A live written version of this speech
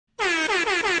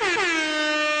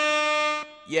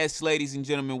Yes, ladies and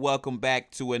gentlemen, welcome back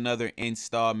to another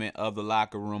installment of The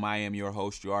Locker Room. I am your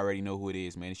host. You already know who it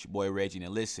is, man. It's your boy, Reggie. Now,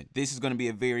 listen, this is going to be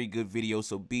a very good video,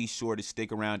 so be sure to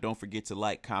stick around. Don't forget to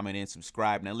like, comment, and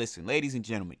subscribe. Now, listen, ladies and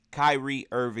gentlemen, Kyrie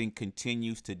Irving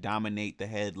continues to dominate the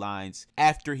headlines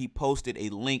after he posted a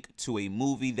link to a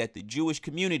movie that the Jewish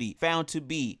community found to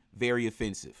be very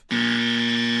offensive.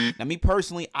 Now, me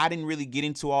personally, I didn't really get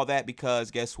into all that because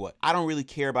guess what? I don't really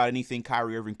care about anything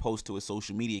Kyrie Irving posts to his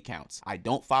social media accounts. I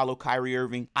don't follow Kyrie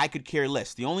Irving. I could care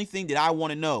less. The only thing that I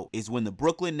want to know is when the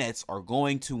Brooklyn Nets are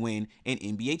going to win an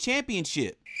NBA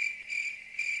championship.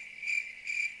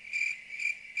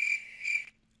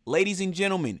 Ladies and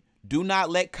gentlemen, do not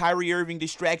let Kyrie Irving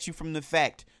distract you from the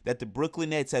fact that the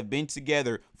Brooklyn Nets have been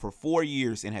together for 4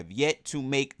 years and have yet to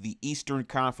make the Eastern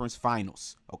Conference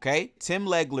Finals, okay? Tim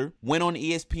Legler went on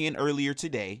ESPN earlier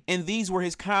today, and these were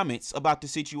his comments about the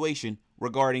situation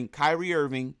regarding Kyrie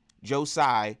Irving, Joe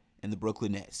Tsai, and the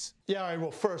Brooklyn Nets. Yeah, all right, well,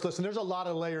 first, listen, there's a lot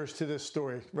of layers to this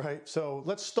story, right? So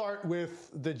let's start with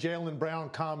the Jaylen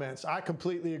Brown comments. I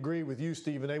completely agree with you,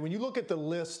 Stephen A. When you look at the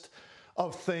list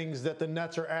of things that the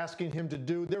Nets are asking him to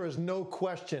do, there is no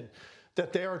question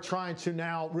that they are trying to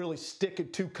now really stick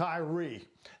it to Kyrie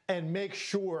and make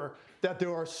sure that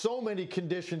there are so many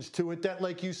conditions to it that,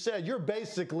 like you said, you're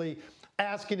basically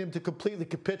asking him to completely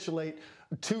capitulate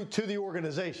to the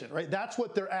organization, right? That's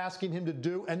what they're asking him to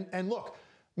do. And look,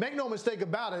 make no mistake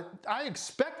about it, I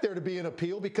expect there to be an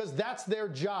appeal because that's their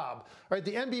job, right?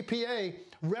 The NBPA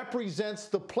represents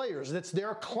the players. It's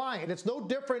their client. It's no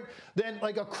different than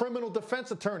like a criminal defense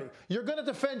attorney. You're going to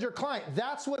defend your client.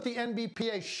 That's what the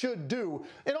NBPA should do.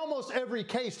 In almost every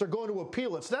case, they're going to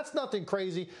appeal it. So that's nothing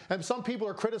crazy. And some people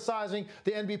are criticizing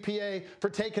the NBPA for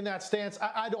taking that stance.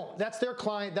 I don't. That's their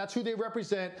client. That's who they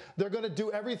represent. They're going to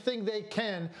do everything they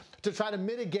can to try to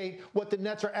mitigate what the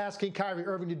Nets are asking Kyrie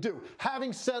Irving to do.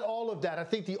 Having said all of that, I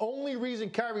think the only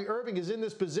reason Kyrie Irving is in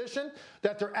this position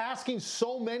that they're asking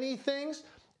so many things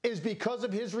is because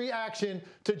of his reaction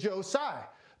to Joe Tsai.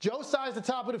 Joe Tsai is the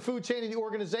top of the food chain in the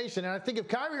organization, and I think if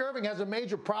Kyrie Irving has a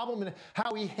major problem in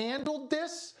how he handled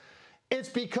this, it's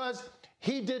because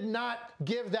he did not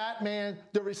give that man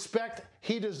the respect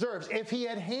he deserves. If he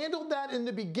had handled that in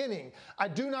the beginning, I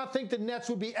do not think the Nets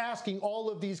would be asking all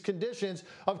of these conditions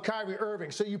of Kyrie Irving.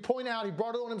 So you point out he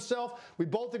brought it on himself. We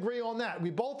both agree on that.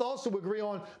 We both also agree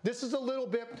on this is a little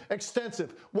bit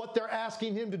extensive, what they're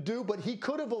asking him to do, but he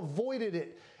could have avoided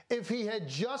it if he had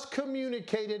just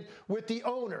communicated with the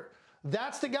owner.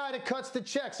 That's the guy that cuts the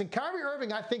checks. And Kyrie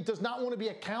Irving, I think, does not want to be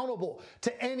accountable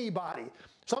to anybody.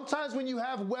 Sometimes when you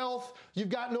have wealth, you've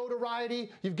got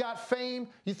notoriety, you've got fame,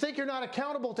 you think you're not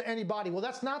accountable to anybody. Well,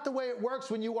 that's not the way it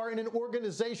works when you are in an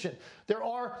organization.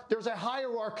 There's a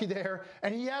hierarchy there,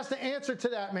 and he has to answer to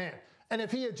that man. And if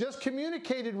he had just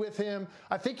communicated with him,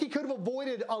 I think he could have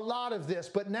avoided a lot of this.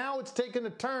 But now it's taken a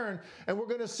turn, and we're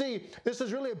going to see this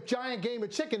is really a giant game of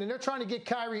chicken. And they're trying to get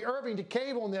Kyrie Irving to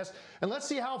cave on this. And let's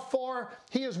see how far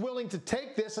he is willing to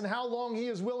take this and how long he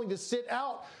is willing to sit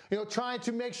out, trying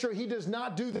to make sure he does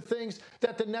not do the things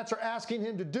that the Nets are asking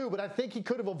him to do. But I think he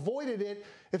could have avoided it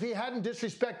if he hadn't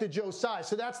disrespected Joe Tsai.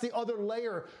 So that's the other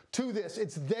layer to this.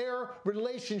 It's their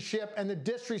relationship and the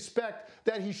disrespect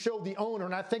that he showed the owner.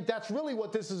 And I think that's really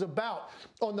what this is about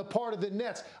on the part of the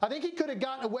Nets. I think he could have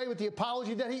gotten away with the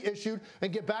apology that he issued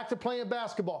and get back to playing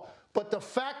basketball. But the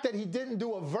fact that he didn't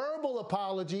do a verbal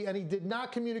apology and he did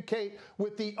not communicate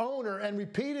with the owner and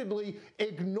repeatedly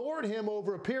ignored him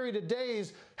over a period of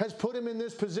days has put him in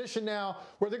this position now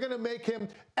where they're going to make him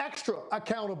extra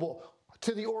accountable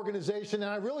to the organization.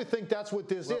 And I really think that's what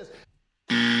this is.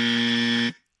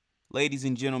 Ladies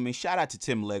and gentlemen, shout out to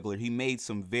Tim Legler. He made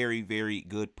some very, very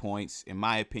good points. In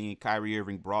my opinion, Kyrie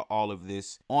Irving brought all of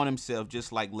this on himself,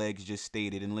 just like Legs just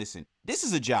stated. And listen, this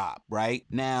is a job, right?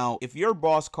 Now, if your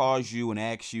boss calls you and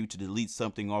asks you to delete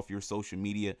something off your social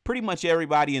media, pretty much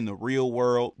everybody in the real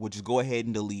world would just go ahead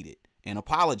and delete it and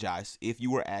apologize if you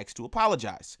were asked to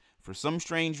apologize. For some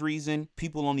strange reason,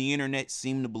 people on the internet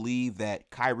seem to believe that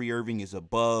Kyrie Irving is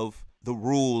above the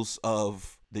rules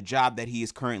of the job that he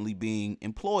is currently being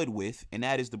employed with, and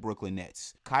that is the Brooklyn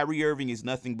Nets. Kyrie Irving is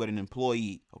nothing but an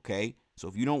employee, okay? So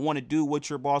if you don't want to do what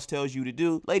your boss tells you to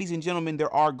do, ladies and gentlemen,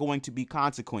 there are going to be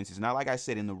consequences. Now, like I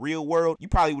said, in the real world, you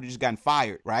probably would have just gotten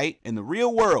fired, right? In the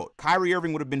real world, Kyrie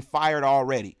Irving would have been fired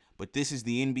already. But this is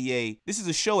the NBA. This is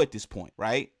a show at this point,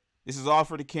 right? This is all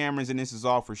for the cameras, and this is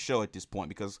all for show at this point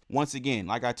because, once again,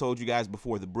 like I told you guys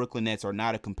before, the Brooklyn Nets are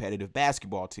not a competitive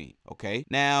basketball team, okay?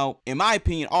 Now, in my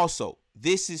opinion, also,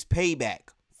 this is payback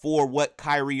for what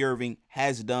Kyrie Irving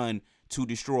has done to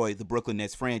destroy the Brooklyn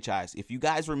Nets franchise. If you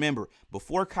guys remember,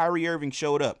 before Kyrie Irving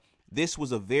showed up, this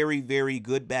was a very, very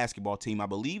good basketball team. I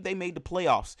believe they made the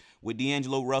playoffs with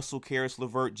D'Angelo Russell, Karis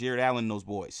LeVert, Jared Allen, those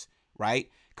boys, right?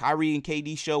 Kyrie and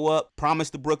KD show up, promise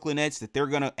the Brooklyn Nets that they're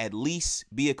going to at least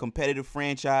be a competitive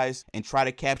franchise and try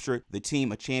to capture the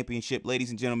team a championship. Ladies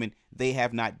and gentlemen, they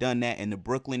have not done that. And the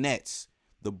Brooklyn Nets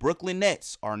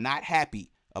are not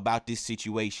happy about this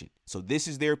situation. So this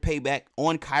is their payback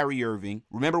on Kyrie Irving.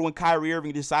 Remember when Kyrie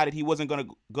Irving decided he wasn't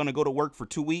gonna go to work for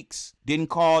 2 weeks? Didn't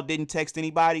call, didn't text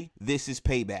anybody? This is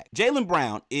payback. Jaylen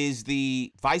Brown is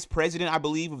the vice president, I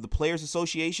believe, of the Players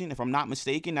Association, if I'm not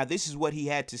mistaken. Now, this is what he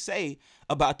had to say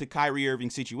about the Kyrie Irving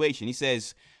situation. He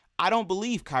says, I don't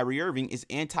believe Kyrie Irving is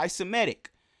anti-Semitic.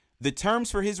 The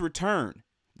terms for his return,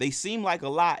 they seem like a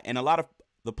lot, and a lot of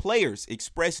the players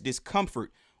expressed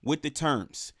discomfort with the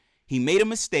terms. He made a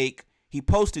mistake. He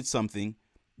posted something.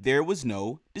 There was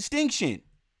no distinction.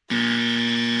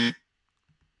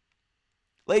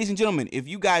 Ladies and gentlemen, if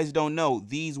you guys don't know,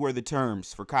 these were the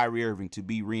terms for Kyrie Irving to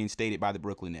be reinstated by the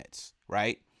Brooklyn Nets,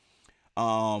 right?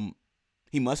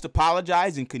 He must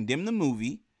apologize and condemn the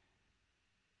movie.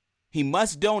 He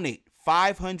must donate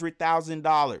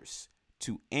 $500,000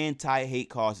 to anti-hate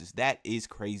causes. That is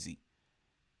crazy.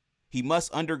 He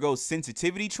must undergo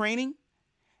sensitivity training,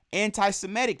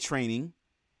 anti-Semitic training,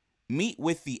 meet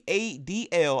with the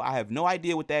ADL, I have no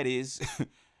idea what that is,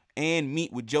 and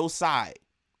meet with Joe Tsai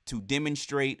to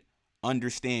demonstrate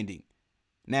understanding.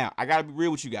 Now, I got to be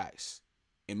real with you guys.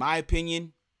 In my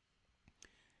opinion,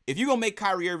 if you're going to make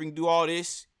Kyrie Irving do all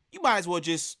this, you might as well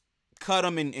just cut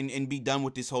him and be done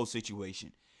with this whole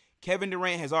situation. Kevin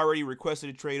Durant has already requested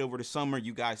a trade over the summer.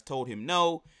 You guys told him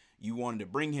no. You wanted to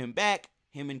bring him back,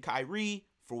 him and Kyrie,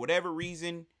 for whatever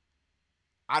reason.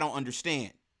 I don't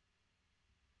understand.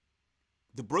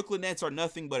 The Brooklyn Nets are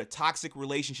nothing but a toxic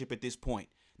relationship at this point.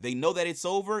 They know that it's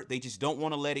over. They just don't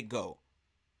want to let it go.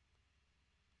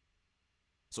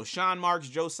 So Sean Marks,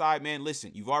 Joe Tsai, man,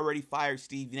 listen, you've already fired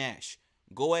Steve Nash.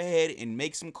 Go ahead and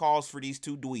make some calls for these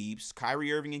two dweebs,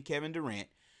 Kyrie Irving and Kevin Durant.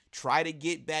 Try to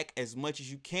get back as much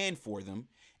as you can for them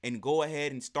and go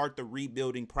ahead and start the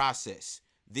rebuilding process.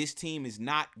 This team is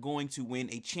not going to win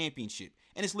a championship.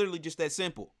 And it's literally just that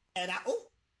simple.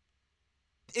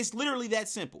 It's literally that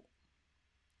simple.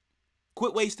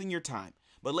 Quit wasting your time.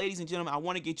 But ladies and gentlemen, I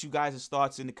want to get you guys'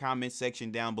 thoughts in the comment section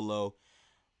down below.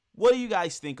 What do you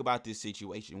guys think about this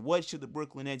situation? What should the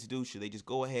Brooklyn Nets do? Should they just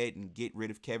go ahead and get rid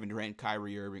of Kevin Durant and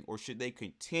Kyrie Irving? Or should they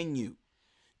continue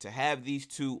to have these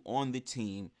two on the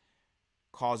team,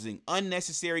 causing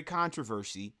unnecessary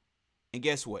controversy? And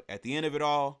guess what? At the end of it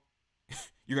all,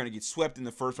 you're going to get swept in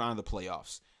the first round of the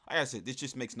playoffs. Like I said, this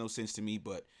just makes no sense to me.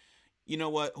 But you know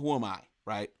what? Who am I,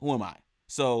 right? Who am I?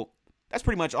 So that's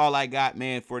pretty much all I got,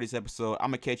 man, for this episode.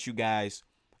 I'm going to catch you guys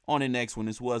on the next one.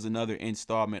 This was another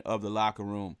installment of The Locker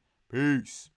Room.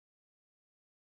 Peace.